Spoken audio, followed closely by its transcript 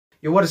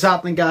Yo, what is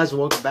happening, guys?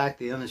 Welcome back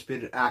to the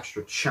Undisputed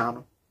Extra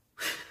channel.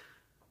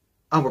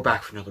 And we're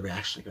back for another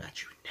reaction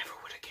that you never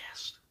would have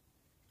guessed.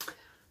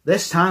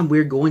 This time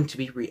we're going to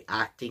be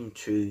reacting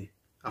to,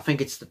 I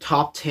think it's the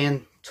top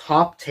 10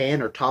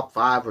 or top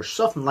 5 or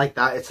something like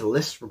that. It's a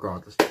list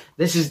regardless.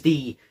 This is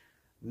the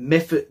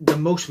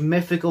most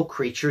mythical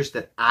creatures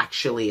that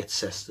actually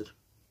existed.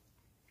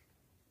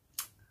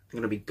 I'm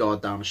going to be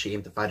goddamn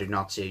ashamed if I do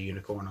not see a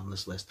unicorn on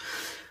this list.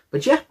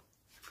 But yeah,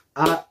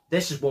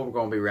 this is what we're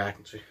going to be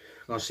reacting to.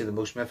 We're going to see the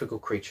most mythical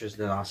creatures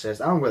that I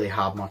says. I don't really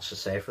have much to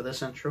say for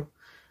this intro.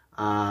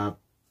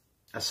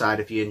 Aside,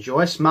 if you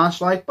enjoy, smash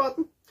like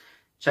button.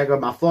 Check out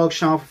my vlog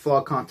channel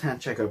for vlog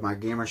content. Check out my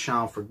gamer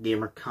channel for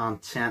gamer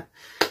content.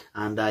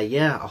 And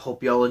yeah, I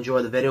hope you all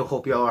enjoy the video.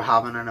 Hope you all are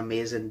having an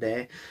amazing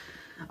day.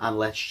 And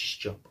let's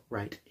just jump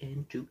right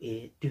into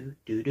it.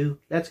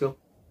 Let's go.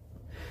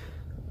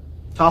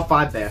 Top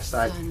 5 best.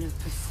 Son of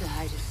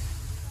Poseidon.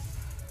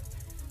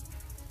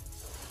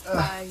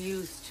 I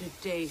used to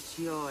date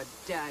your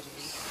daddy.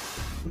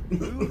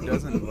 Who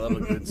doesn't love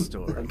a good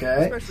story?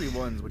 Okay. Especially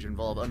ones which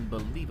involve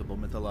unbelievable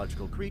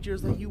mythological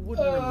creatures that you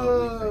wouldn't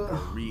remotely think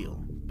are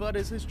real. But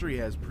as history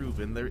has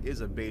proven, there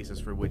is a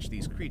basis for which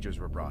these creatures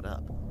were brought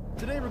up.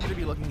 Today we're going to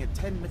be looking at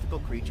 10 mythical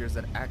creatures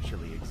that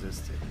actually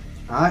existed.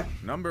 Alright.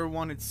 Number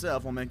 1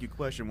 itself will make you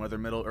question whether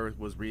Middle Earth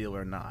was real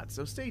or not,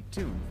 so stay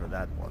tuned for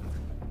that one.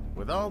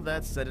 With all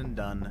that said and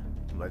done,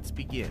 let's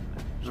begin,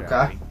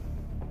 shall we?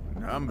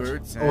 Number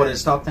 10. Oh, it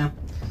is top 10?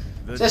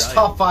 It says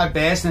top 5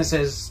 best and it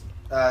says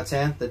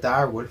 10. The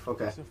dire wolf.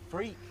 Okay. It's a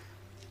freak.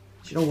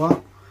 Do you know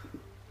what?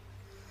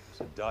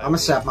 I'm gonna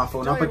set my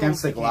phone up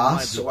against the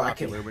glass so I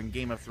can. When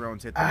Game of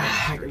Thrones hit the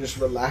I can just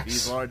relax.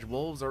 These large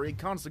wolves are a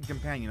constant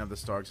companion of the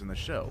Starks in the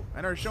show,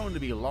 and are shown to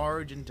be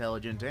large,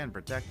 intelligent, and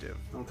protective.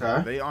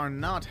 Okay. They are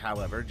not,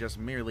 however, just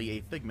merely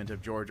a figment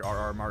of George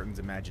R.R. Martin's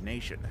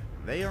imagination.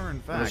 They are,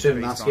 in fact,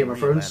 based on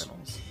real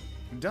animals.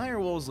 Dire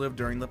wolves lived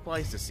during the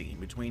Pleistocene,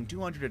 between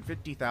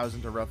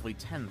 250,000 to roughly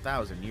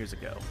 10,000 years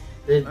ago.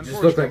 They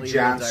just look like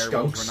giant dire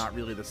wolves skunks. were not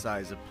really the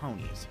size of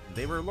ponies.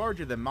 They were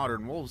larger than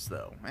modern wolves,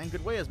 though, and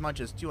could weigh as much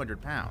as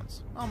 200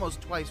 pounds, almost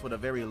twice what a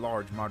very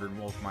large modern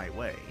wolf might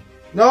weigh.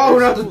 No,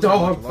 Their not the skulls are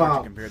dog much larger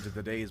farm. compared to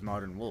today's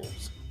modern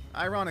wolves.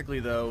 Ironically,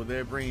 though,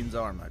 their brains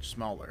are much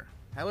smaller.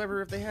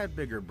 However, if they had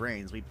bigger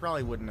brains, we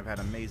probably wouldn't have had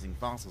amazing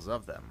fossils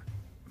of them.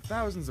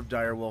 Thousands of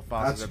dire wolf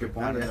fossils have been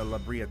found in the La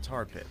Brea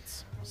tar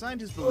pits.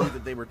 Scientists believe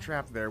that they were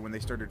trapped there when they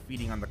started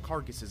feeding on the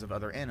carcasses of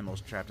other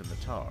animals trapped in the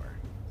tar.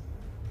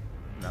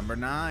 Number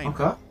 9.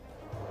 Okay.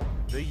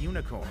 The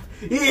unicorn.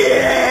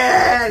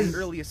 Yes! The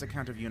earliest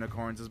account of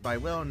unicorns is by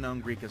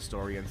well-known Greek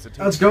historian Tik.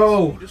 Let's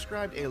go! He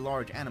described a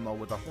large animal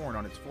with a horn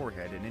on its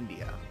forehead in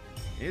India.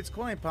 It's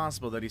quite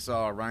possible that he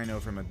saw a rhino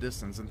from a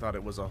distance and thought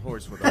it was a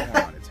horse with a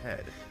horn on its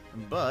head.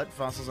 But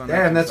fossils on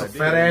damn, that's a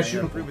Siberia fat-ass have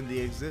unicorn. proven the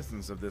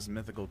existence of this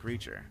mythical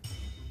creature.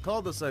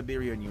 Called the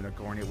Siberian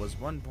unicorn, it was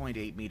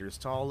 1.8 meters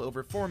tall,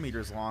 over 4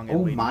 meters long,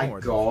 and weighed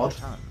more than 4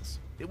 tons.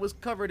 It was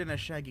covered in a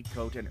shaggy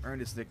coat and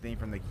earned its nickname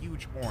from the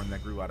huge horn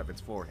that grew out of its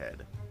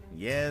forehead.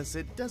 Yes,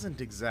 it doesn't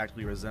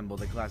exactly resemble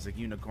the classic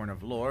unicorn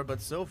of lore,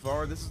 but so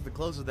far this is the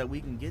closest that we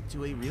can get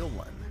to a real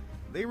one.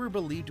 They were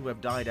believed to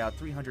have died out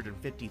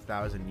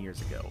 350,000 years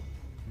ago.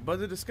 But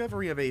the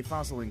discovery of a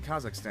fossil in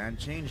Kazakhstan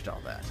changed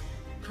all that.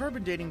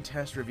 Carbon dating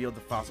tests revealed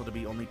the fossil to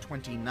be only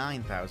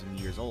 29,000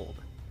 years old.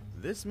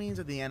 This means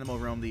that the animal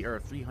roamed the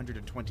Earth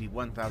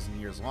 321,000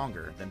 years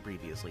longer than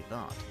previously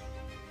thought.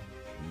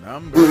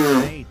 Number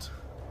 8.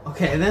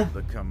 Okay then.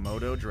 The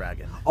Komodo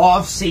dragon. Oh,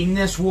 I've seen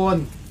this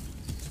one.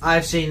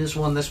 I've seen this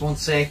one. This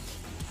one's sick.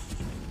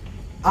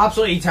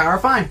 Absolutely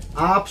terrifying.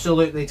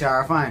 Absolutely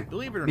terrifying.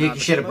 Believe it or Make not, you the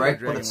shit a Komodo brick, but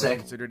dragon it's was sick.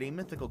 considered a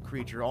mythical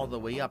creature all the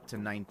way up to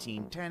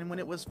 1910 when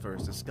it was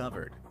first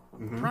discovered.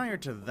 Prior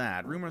to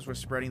that, rumors were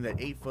spreading that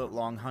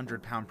 8-foot-long,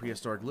 100-pound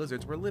prehistoric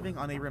lizards were living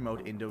on a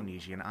remote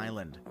Indonesian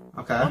island.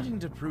 Okay. Wanting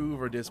to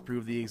prove or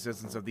disprove the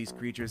existence of these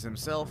creatures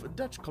himself,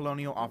 Dutch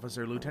colonial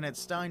officer Lieutenant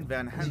Stein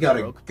van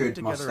Hansbroek put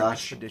together an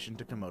expedition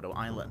to Komodo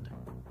Island.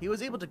 He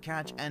was able to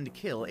catch and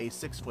kill a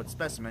 6-foot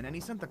specimen, and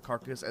he sent the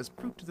carcass as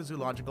proof to the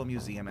Zoological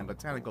Museum and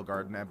Botanical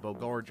Garden at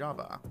Bogor,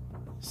 Java.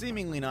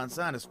 Seemingly not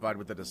satisfied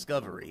with the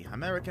discovery,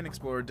 American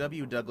explorer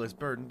W. Douglas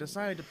Burton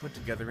decided to put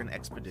together an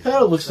expedition.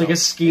 That looks like a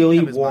scaly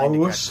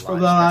walrus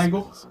from that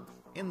angle.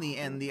 In the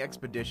end, the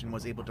expedition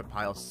was able to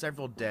pile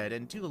several dead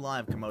and 2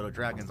 live Komodo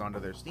dragons onto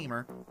their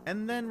steamer,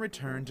 and then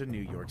return to New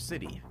York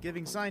City,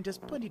 giving scientists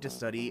plenty to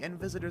study and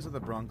visitors of the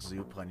Bronx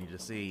Zoo plenty to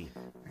see.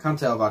 I can't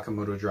tell if that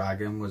Komodo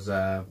dragon was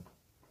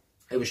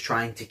it was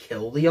trying to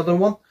kill the other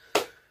one,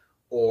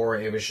 or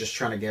it was just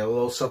trying to get a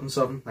little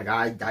something. Like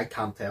I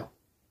can't tell.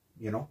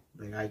 You know,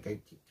 like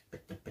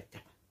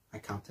I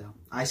can't tell.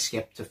 I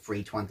skipped to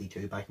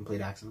 322 by complete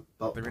accident.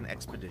 But an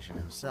expedition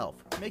himself,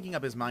 making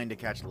up his mind to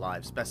catch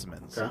live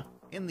specimens. Okay.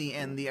 In the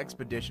end, the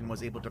expedition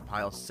was able to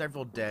pile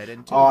several dead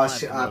and 2 live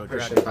Komodo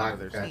dragons onto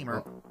their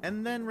steamer,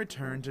 and then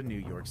return to New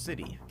York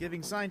City,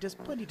 giving scientists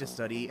plenty to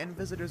study and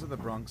visitors of the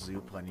Bronx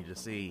Zoo plenty to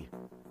see.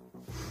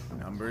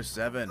 Number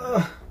 7.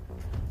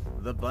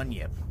 The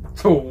bunyip.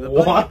 The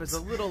bunyip what? is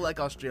a little like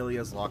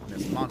Australia's Loch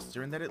Ness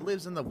Monster in that it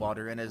lives in the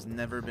water and has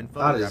never been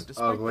photographed,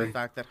 despite the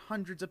fact that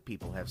hundreds of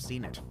people have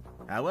seen it.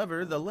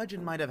 However, the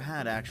legend might have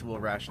had actual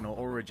rational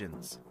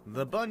origins.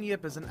 The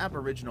bunyip is an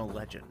Aboriginal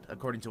legend.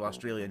 According to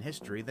Australian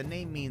history, the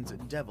name means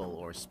devil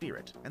or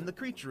spirit, and the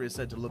creature is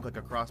said to look like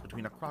a cross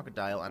between a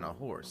crocodile and a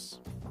horse.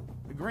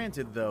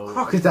 Granted, though,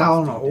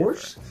 crocodile and a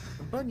horse?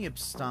 Bunyips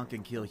stalk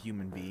and kill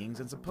human beings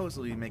and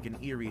supposedly make an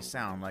eerie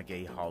sound like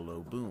a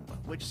hollow boom,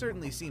 which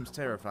certainly seems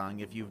terrifying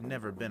if you've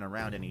never been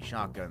around any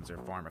shotguns or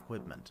farm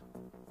equipment.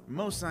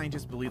 Most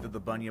scientists believe that the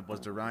bunyip was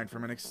derived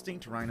from an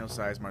extinct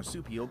rhino-sized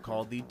marsupial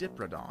called the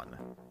Diprotodon.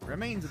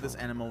 Remains of this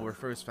animal were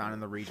first found in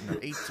the region of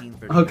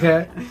 1839.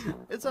 Okay.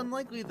 It's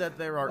unlikely that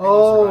there are any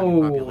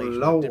surviving populations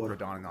of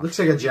Diprotodon in Australia, looks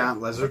like a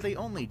giant lizard. but they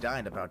only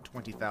died about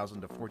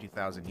 20,000 to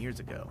 40,000 years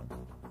ago.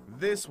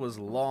 This was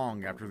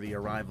long after the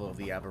arrival of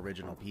the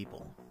Aboriginal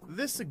people.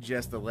 This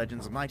suggests the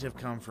legends might have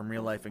come from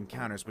real-life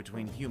encounters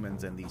between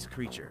humans and these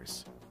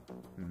creatures.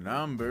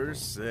 Number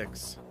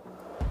 6.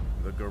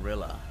 The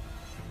gorilla.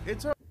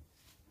 It's a...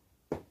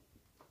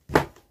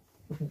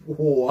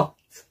 What?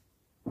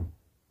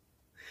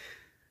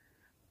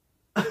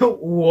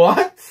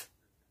 What?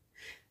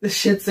 This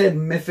shit said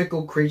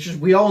mythical creatures.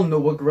 We all know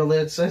what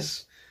gorilla it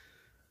says.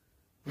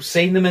 We've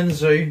seen them in the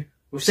zoo.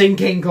 We've seen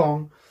King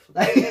Kong.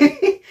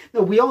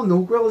 No, we all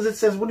know gorillas. It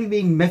says, what do you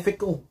mean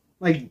mythical?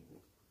 Like,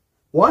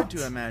 what?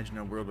 To imagine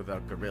a world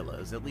without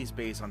gorillas, at least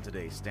based on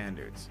today's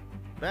standards.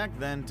 Back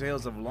then,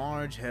 tales of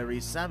large, hairy,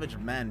 savage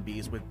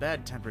man-beasts with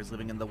bad tempers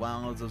living in the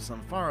wilds of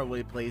some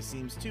faraway place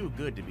seems too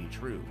good to be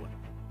true.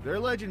 Their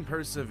legend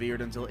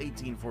persevered until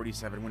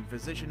 1847 when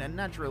physician and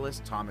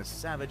naturalist Thomas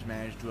Savage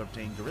managed to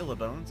obtain gorilla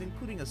bones,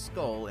 including a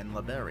skull in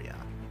Liberia.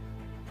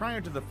 Prior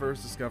to the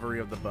first discovery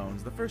of the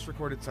bones, the first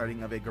recorded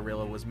sighting of a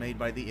gorilla was made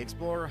by the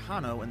explorer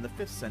Hanno in the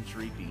 5th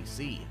century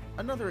BC.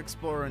 Another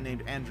explorer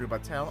named Andrew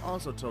Battelle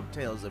also told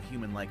tales of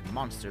human-like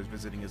monsters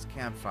visiting his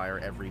campfire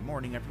every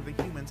morning after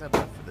the humans had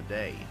left for the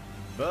day.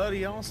 But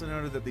he also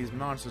noted that these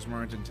monsters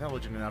weren't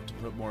intelligent enough to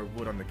put more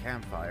wood on the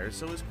campfire,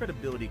 so his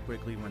credibility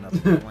quickly went up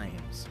in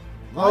flames.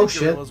 Oh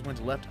shit. Gorillas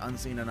went left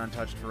unseen and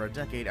untouched for a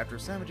decade after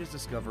Savage's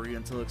discovery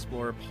until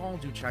explorer Paul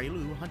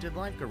Duchaillu hunted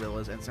live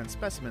gorillas and sent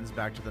specimens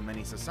back to the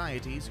many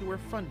societies who were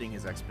funding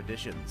his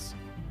expeditions.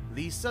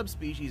 The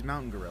subspecies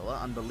mountain gorilla,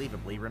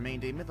 unbelievably,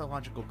 remained a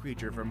mythological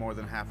creature for more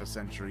than half a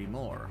century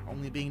more,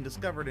 only being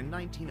discovered in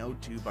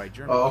 1902 by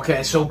German... Oh,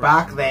 okay, so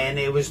back then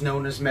it was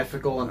known as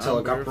mythical until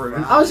it got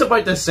proven. I was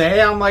about to say,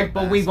 I'm like,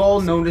 but we've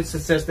all known it's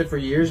existed for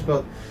years,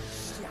 but...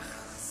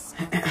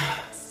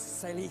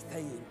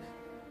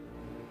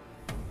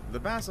 The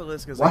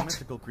basilisk is a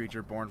mythical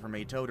creature born from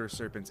a toad or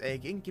serpent's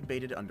egg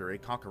incubated under a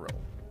cockerel.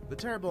 The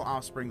terrible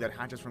offspring that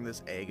hatches from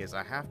this egg is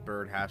a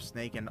half-bird,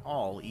 half-snake, and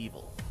all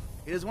evil.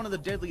 It is one of the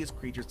deadliest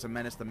creatures to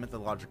menace the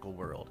mythological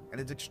world, and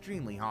is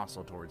extremely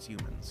hostile towards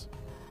humans.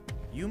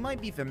 You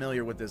might be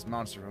familiar with this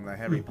monster from the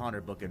Harry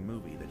Potter book and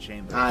movie, The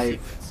Chamber of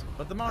Secrets,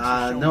 but the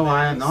monster no,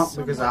 I am not,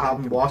 because I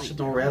haven't watched it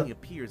already. It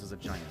appears as a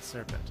giant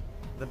serpent.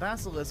 The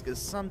basilisk is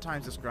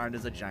sometimes described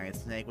as a giant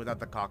snake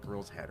without the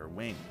cockerel's head or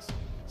wings.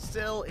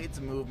 Still,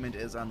 its movement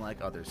is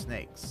unlike other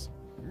snakes.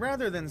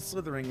 Rather than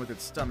slithering with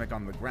its stomach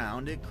on the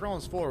ground, it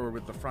crawls forward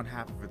with the front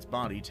half of its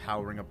body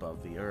towering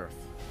above the earth.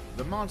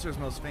 The monster's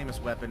most famous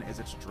weapon is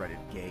its dreaded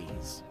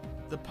gaze.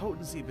 The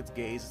potency of its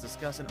gaze is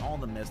discussed in all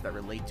the myths that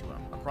relate to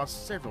him, across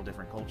several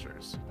different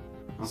cultures.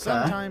 Okay.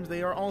 Sometimes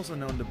they are also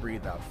known to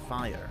breathe out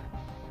fire.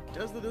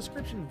 Does the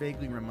description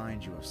vaguely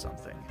remind you of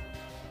something?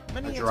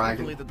 Many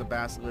believe that the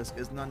basilisk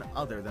is none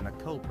other than a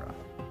cobra.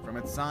 From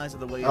its size to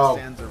the way it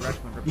stands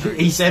erect when preparing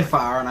he said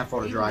fire and I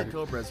thought a dragon. The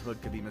cobra's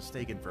hood could be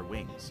mistaken for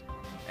wings.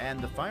 And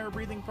the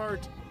fire-breathing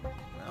part?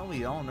 Well,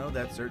 we all know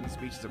that certain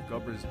species of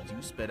cobras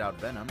do spit out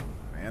venom,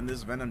 and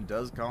this venom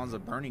does cause a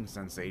burning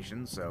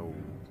sensation, so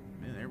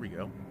there we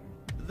go.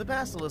 The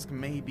basilisk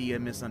may be a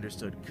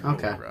misunderstood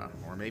cobra,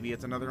 or maybe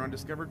it's another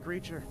undiscovered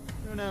creature.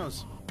 Who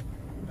knows?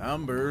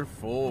 Number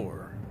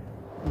 4.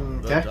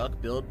 The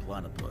duck-billed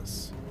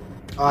platypus.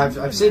 Oh,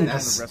 I've seen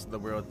this. The rest of the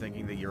world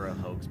thinking that you're a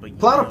hoax, but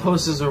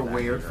platypuses are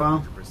weird,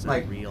 fam.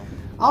 Like,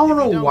 I don't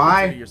know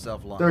why.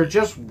 They're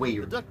just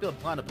weird. The duck-billed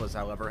platypus,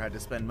 however, had to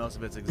spend most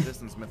of its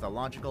existence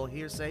mythological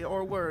hearsay,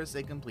 or worse,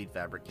 a complete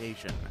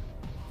fabrication.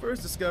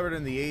 First discovered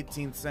in the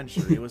 18th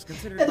century, it was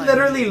considered... It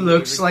literally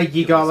looks like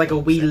you got like a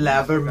wee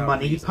leather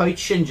money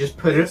pouch and just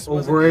put it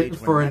over it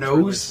for a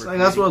nose. Like,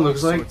 that's what it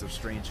looks like. Sorts of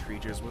strange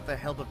creatures with the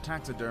help of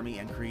taxidermy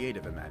and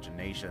creative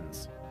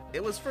imaginations.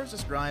 It was first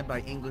described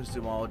by English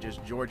zoologist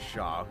George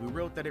Shaw, who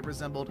wrote that it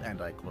resembled,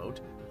 and I quote,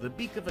 the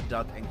beak of a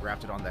duck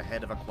engrafted on the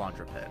head of a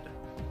quadruped.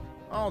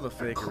 All the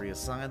fakery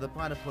aside, the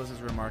platypus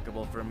is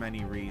remarkable for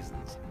many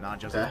reasons, not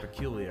just its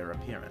peculiar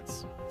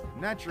appearance.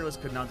 Naturalists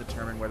could not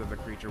determine whether the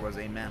creature was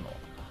a mammal.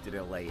 Did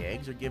it lay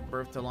eggs or give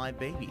birth to live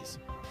babies?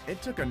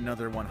 It took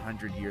another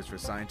 100 years for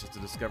scientists to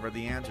discover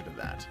the answer to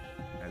that.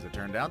 As it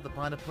turned out, the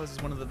platypus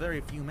is one of the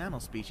very few mammal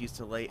species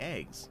to lay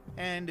eggs,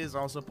 and is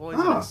also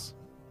poisonous.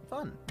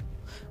 Fun.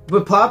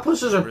 But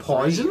platypuses are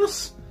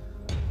poisonous?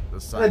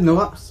 The I didn't know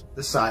that.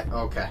 Cyclops. The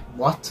okay.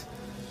 What?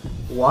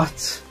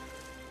 What?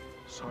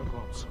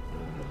 Cyclops.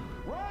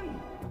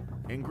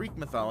 In Greek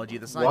mythology,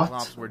 the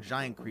Cyclops were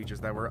giant creatures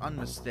that were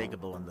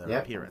unmistakable in their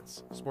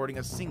appearance, sporting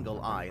a single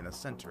eye in the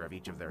center of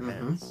each of their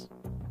heads.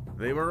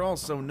 They were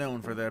also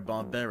known for their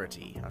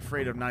barbarity,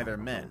 afraid of neither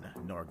men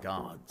nor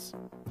gods.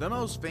 The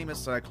most famous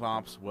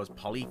Cyclops was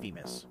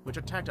Polyphemus, which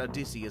attacked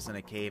Odysseus in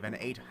a cave and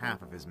ate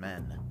half of his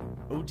men.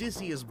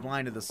 Odysseus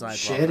blinded the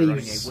Cyclops by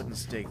running a wooden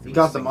stake through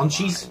got the single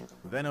munchies. eye.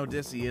 Then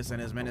Odysseus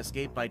and his men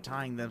escaped by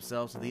tying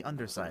themselves to the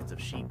undersides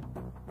of sheep.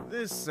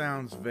 This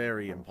sounds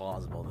very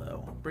implausible,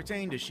 though,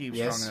 pertaining to sheep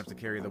strong enough to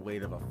carry the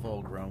weight of a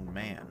full-grown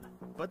man.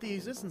 But the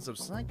existence of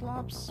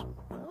Cyclops,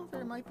 well,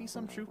 there might be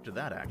some truth to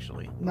that,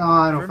 actually. No,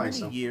 I don't think so.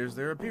 For many years,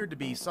 there appeared to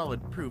be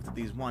solid proof that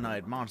these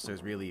one-eyed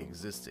monsters really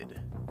existed.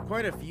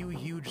 Quite a few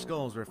huge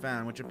skulls were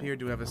found which appeared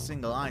to have a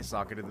single eye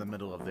socket in the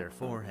middle of their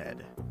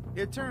forehead.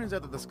 It turns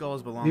out that the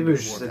skulls belonged to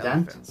dwarf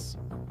elephants.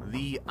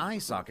 The eye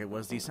socket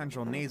was the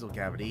central nasal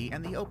cavity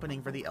and the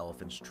opening for the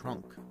elephant's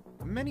trunk.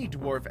 Many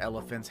dwarf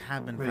elephants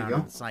have been found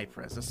in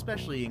Cyprus,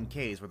 especially in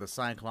caves where the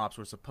Cyclops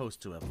were supposed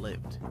to have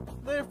lived.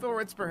 Therefore,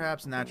 it's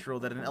perhaps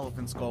natural that an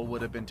elephant skull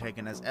would have been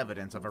taken as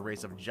evidence of a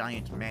race of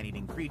giant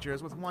man-eating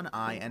creatures with one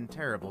eye and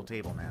terrible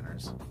table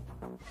manners.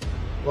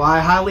 Well, I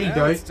highly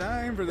doubt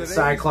the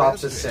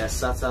Cyclops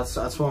exists. That's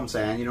what I'm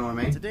saying, you know what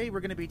I mean? Today we're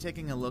going to be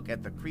taking a look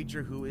at the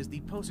creature who is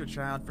the poster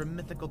child for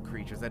mythical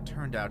creatures that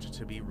turned out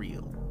to be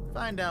real.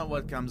 Find out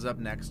what comes up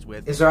next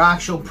with... Is there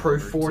actual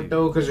proof for it,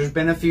 though? Because there's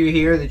been a few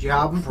here that you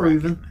haven't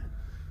proven.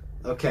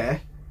 Okay.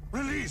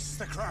 Release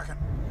the Kraken.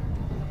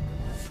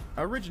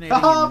 Originating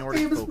in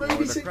Nordic folklore,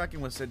 the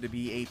Kraken was said to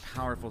be a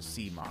powerful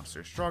sea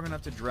monster, strong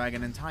enough to drag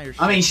an entire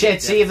ship. I mean,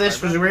 shit, see if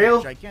this was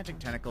real? Gigantic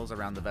tentacles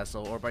around the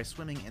vessel, or by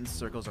swimming in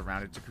circles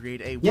around it to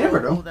create a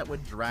whirlpool that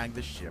would drag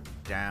the ship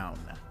down.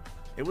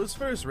 It was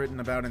first written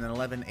about in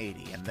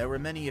 1180, and there were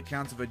many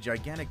accounts of a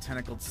gigantic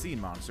tentacled sea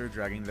monster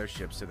dragging their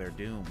ships to their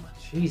doom.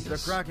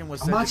 Jesus. The Kraken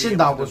was said to be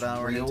able to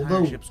devour an entire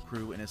though. ship's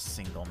crew in a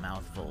single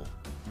mouthful.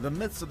 The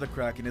myths of the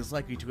Kraken is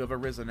likely to have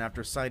arisen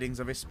after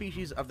sightings of a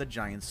species of the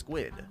giant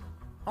squid,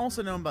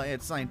 also known by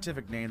its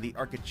scientific name, the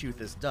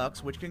Archaechuthus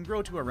ducks, which can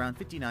grow to around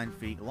 59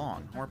 feet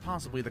long, or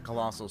possibly the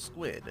colossal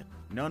squid,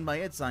 known by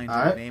its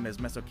scientific name as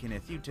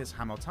Mesokinethutis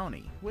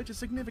hamiltoni, which is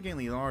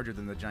significantly larger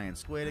than the giant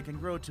squid and can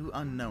grow to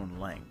unknown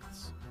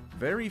lengths.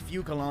 Very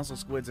few colossal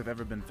squids have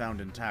ever been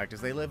found intact,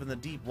 as they live in the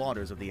deep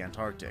waters of the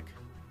Antarctic.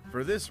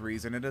 For this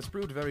reason, it has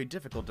proved very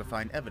difficult to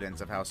find evidence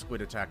of how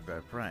squid attack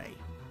their prey.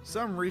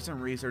 Some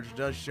recent research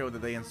does show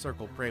that they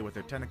encircle prey with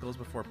their tentacles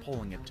before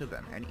pulling it to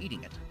them and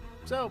eating it.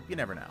 So, you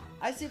never know.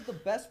 I saved the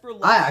best for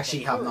last. I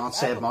actually have not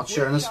said much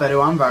during this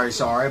video. I'm very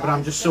sorry, but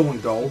I'm just so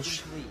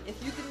indulged.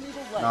 If you can leave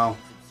a like No. and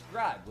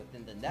subscribe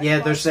within the next Yeah,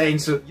 they're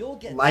saying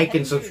like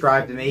and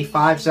subscribe to me.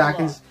 5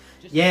 seconds.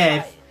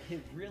 Yeah,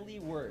 it really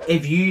works.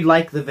 if you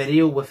like the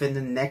video within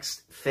the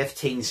next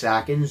 15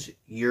 seconds,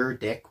 your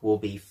dick will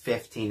be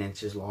 15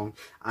 inches long.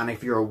 And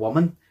if you're a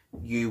woman,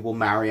 you will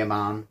marry a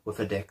man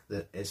with a dick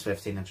that is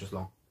 15 inches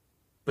long.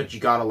 But you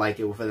gotta like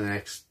it within the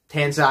next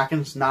 10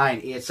 seconds.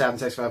 9, 8, 7,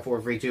 6, 5,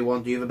 4, 3, 2,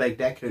 1. Do you have a big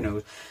dick? Who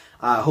knows?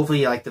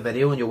 Hopefully you like the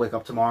video and you'll wake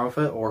up tomorrow with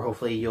it. Or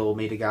hopefully you'll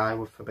meet a guy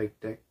with a big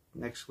dick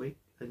next week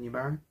and you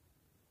marry.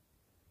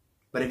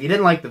 But if you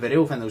didn't like the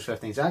video within those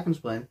 15 seconds,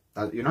 Blaine,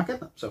 you're not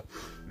getting them. So,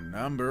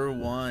 Number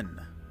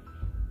 1.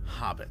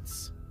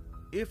 Hobbits.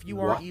 If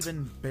you are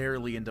even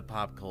barely into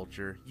pop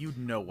culture, you'd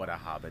know what a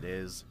hobbit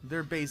is.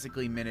 They're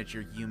basically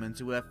miniature humans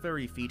who have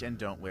furry feet and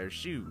don't wear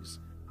shoes.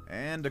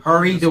 And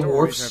hurry the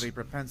dwarfs. have a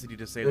propensity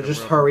to save They're the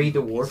just world hurry with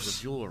dwarfs. pieces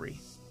of jewelry,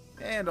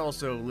 and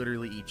also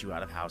literally eat you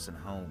out of house and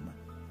home.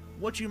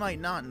 What you might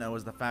not know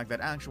is the fact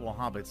that actual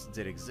hobbits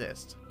did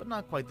exist, but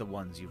not quite the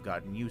ones you've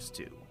gotten used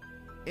to.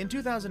 In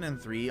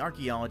 2003,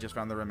 archaeologists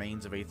found the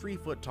remains of a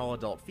 3-foot-tall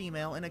adult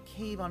female in a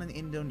cave on an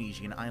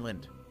Indonesian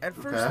island. At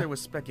first, there was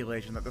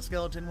speculation that the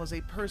skeleton was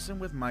a person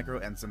with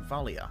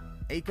microencephalia.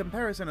 A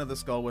comparison of the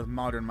skull with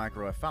modern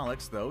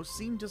microcephalics, though,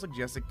 seemed to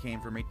suggest it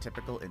came from a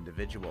typical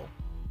individual.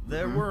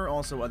 There were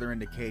also other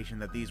indications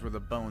that these were the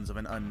bones of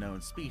an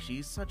unknown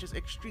species, such as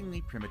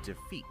extremely primitive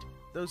feet,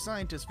 though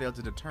scientists failed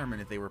to determine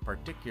if they were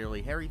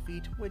particularly hairy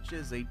feet, which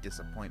is a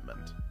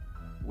disappointment.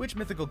 Which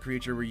mythical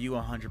creature were you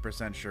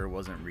 100% sure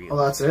wasn't real?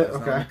 Oh, that's it? In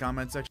Okay. the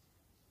comment section.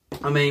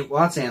 I mean,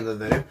 well, that's the end of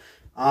the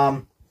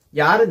video.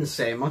 Yeah, I didn't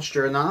say much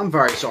during that. I'm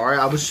very sorry.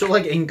 I was so,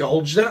 like,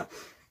 indulged in it.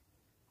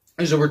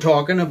 As they were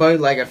talking about,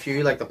 like, a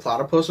few, like, the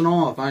platypus and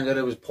all, I found out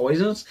it was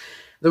poisonous.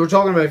 They were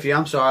talking about a few.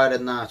 I'm sorry I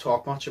didn't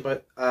talk much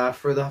about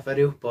for that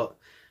video, but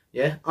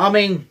yeah. I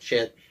mean,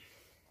 shit.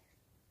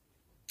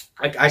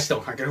 I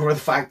still can't get over the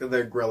fact that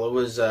their gorilla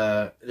was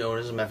known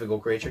as a mythical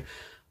creature.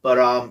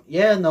 But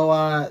yeah, no.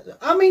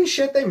 I mean,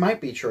 shit. They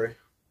might be true.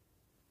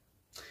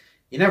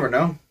 You never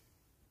know.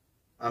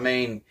 I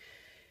mean,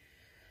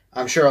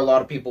 I'm sure a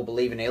lot of people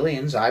believe in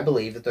aliens. I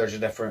believe that there's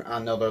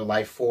another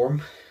life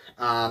form,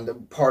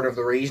 and part of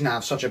the reason I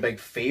have such a big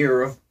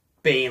fear of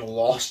being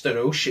lost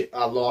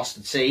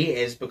at sea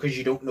is because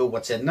you don't know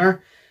what's in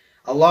there.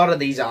 a lot of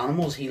these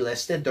animals he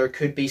listed, there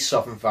could be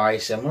something very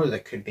similar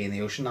that could be in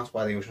the ocean. That's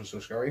why the ocean's so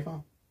scary,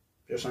 fam.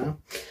 Just saying.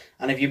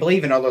 And if you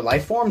believe in other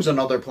life forms and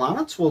other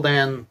planets, well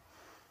then,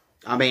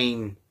 I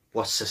mean,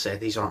 what's to say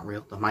these aren't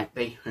real? They might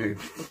be. Who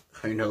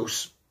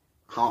knows?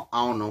 I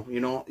don't know. You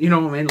know what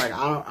I mean? Like,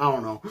 I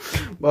don't know.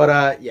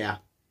 But yeah.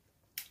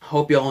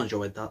 Hope you all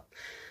enjoyed that.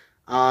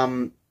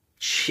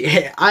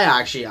 Yeah,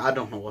 I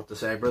don't know what to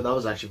say, bro. That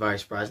was actually very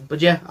surprising.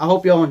 But yeah, I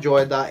hope you all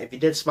enjoyed that. If you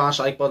did, smash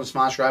the like button,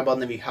 smash the subscribe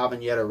button if you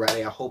haven't yet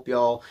already. I hope you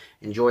all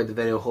enjoyed the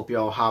video. Hope you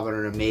all having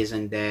an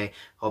amazing day.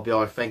 Hope you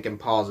all are thinking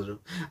positive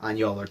and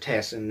you all are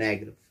testing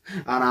negative.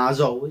 And as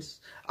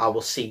always, I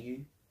will see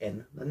you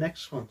in the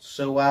next one.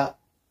 So,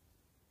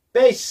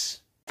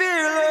 peace.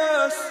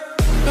 Fearless.